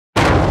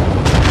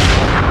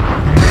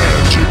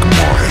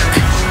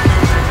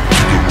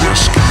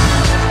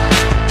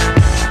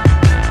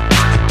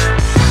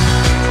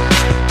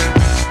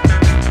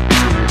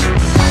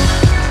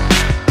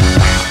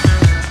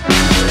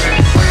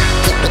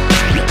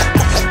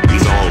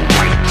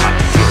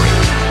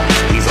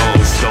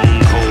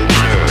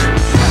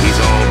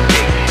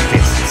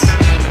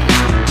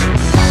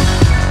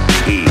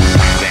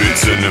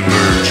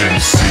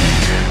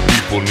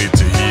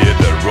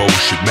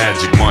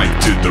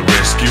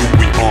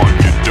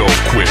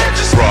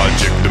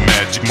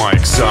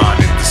Magikmick sign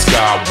in the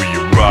sky, we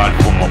ride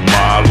from a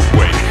mile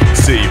away.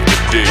 Save the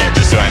day,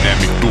 the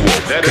dynamic duo,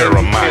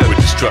 K.V.N with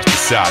his trusty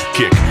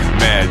sidekick,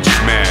 Magic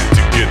Man.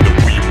 Together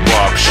we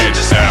rob shit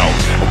out.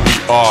 We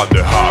are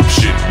the hop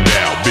shit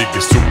now,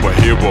 biggest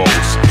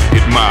superheroes.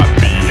 It might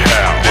be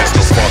how there's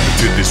no father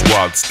to this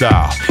wild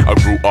style. I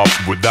grew up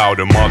without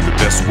a mother,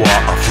 that's why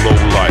I flow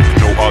like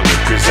no other.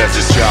 Cause as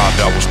a child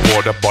I was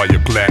brought up by a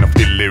clan of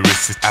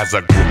illyricists. As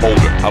I grew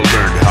older I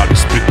learned how to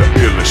spit the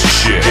illest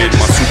shit. Hid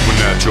my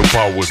supernatural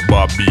powers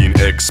by being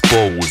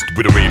exposed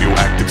with a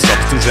radioactive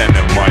substance and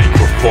a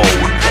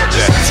microphone.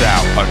 That's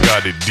how I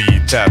got it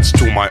detached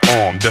to my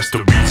arm. That's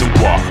the reason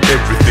why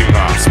everything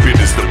I spit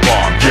is the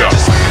bomb. Yeah.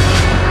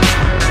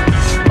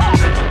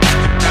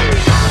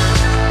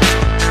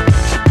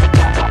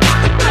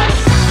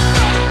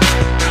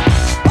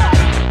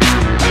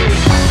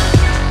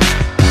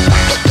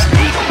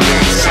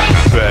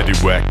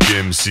 Whack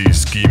MCs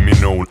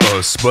scheming on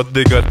us, but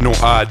they got no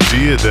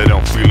idea that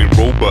I'm feeling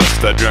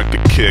robust. I drank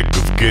the keg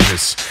of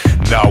Guinness,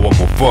 now I'm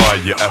on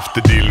fire. After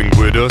dealing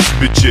with us,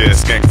 bitch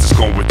ass gangsters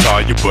gon'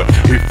 retire. But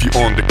if you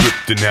on the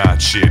kryptonite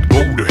shit,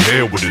 go to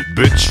hell with it,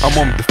 bitch. I'm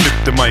on the flip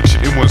the mic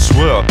shit, it went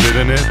swell,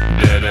 didn't it?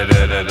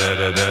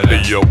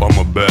 Hey yo, I'm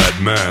a bad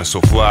man, so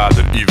fly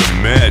that even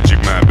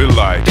Magic Man be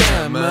like,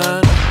 yeah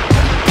man,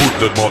 put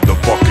that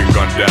motherfucking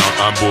gun down.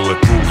 I'm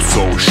bulletproof,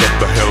 so shut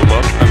the hell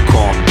up and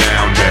calm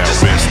down now.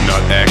 Let's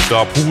not act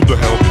up, who the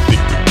hell do you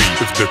think we be?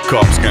 If the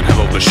cops can't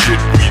handle the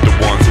shit, we the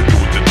ones who do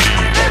the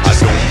deed. I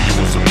don't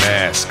use a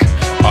mask,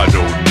 I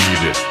don't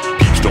need it.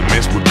 Peeps don't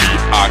mess with me,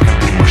 I can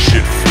do my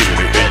shit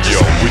freely. Hey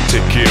yo, we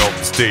take care of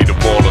the state of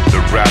all of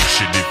the rap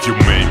shit. If you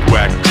make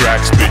whack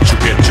tracks, bitch, you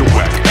get your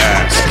whack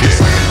ass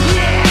kicked.